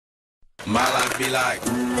My life be like,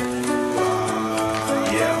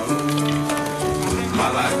 yeah. My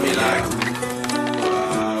life be like,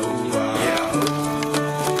 yeah.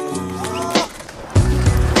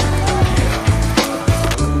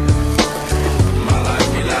 My life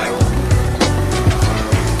be like,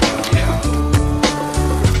 yeah.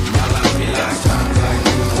 My life be like times like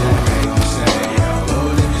these that make me say, yeah.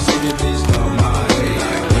 Lord, if you see me, please know my life be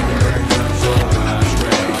like, we can break control when I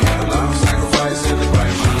stray, yeah. Long sacrifice in the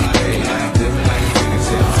right my life be like, living like a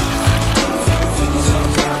fingertip.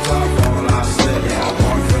 Sometimes I fall, I slip, yeah.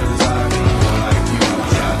 More friends I need, more like you.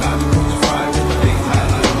 Try not to crucify with the big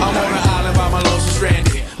highlight. I'm on an island by my lonesome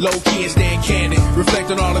stranded, low key and staying candid, reflect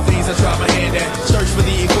on all the things I try my hand at. Search for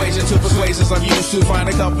the equation to persuasions I'm used to.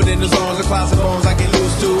 Finding comfort in the zones of clouds and bones I get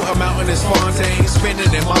loose to. A mountain is Fontaine,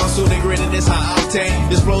 spinning in monsoon and grinning is high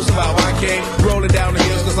octane. Explosive how I came, rolling down the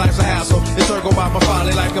hills cause life's a hassle. Encircled by my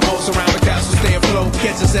folly like a moat around the castle. Stay afloat,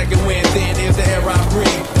 catch a second wind, then is the air I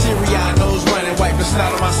breathe. Teary-eyed nose running, wipe the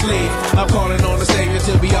snot on my sleeve. I'm calling on the Savior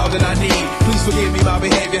to be all that I need. Please forgive me, my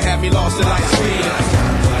behavior had me lost in light speed.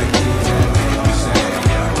 Times like these that make me say,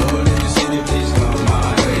 yeah. Lord, if you see me, please know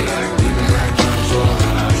my way. Like leaving break control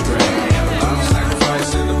when I stray, yeah. Long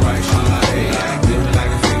sacrifice in the right my life be like, living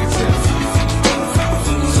like a fingertip.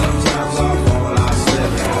 Sometimes I fall, I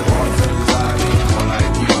slip, yeah. More friends I need, more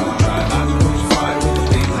like you. Try not to crucify with the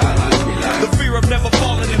things I like be like. The fear of never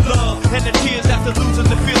falling in love, and the tears after losing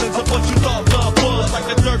the feelings of what you thought love was. Like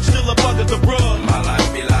the dirt still up under the rug. My life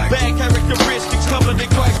be like, Bad characteristics covered in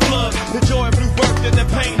Christ's blood. The joy of new birth and the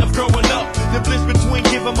pain of growing up. The bliss between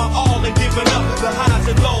giving my all and giving up. The highs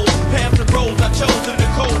and lows, paths and roads I chose in the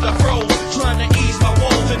cold I froze. Trying to ease my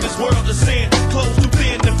woes in this world of sin. Close to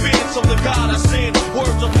thin to fit, so the God I send.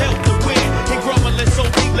 Words of help to win. And grumbling so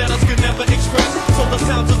deep letters can never express. So the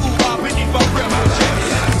sounds of ooh-ah beneath my breath will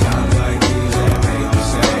chest. times like these that make me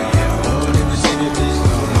say, yeah. Lord, if you see me, please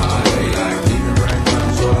know my way. Like leaving break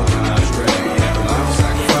control when I stray, yeah. Long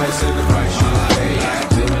sacrifice in the right my life be like,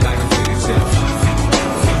 living like a fingertip.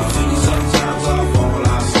 Sometimes I fall,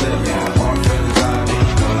 I slip, yeah. More friends I need,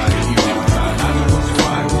 more like you. Try not to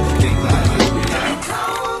crucify with the things I like be like.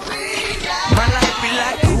 My life be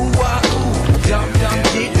like ooh ah ooh, dum dum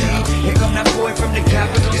ditty. Here come that boy from the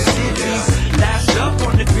capital city. Last up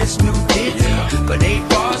on the Chris new ditty, but 8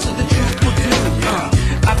 bars of the truth will do.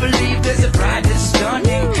 I believe there's a bride that's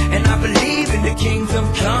stunning, and I believe in the kingdom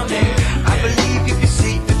coming. I believe if you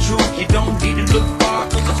seek the truth, you don't need to look far,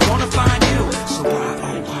 cause it's gonna find you. So why,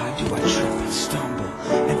 oh why do I trip and stumble?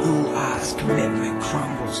 And ooh ah's commitment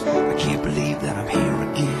crumbles. I can't believe that I'm here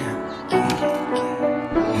again.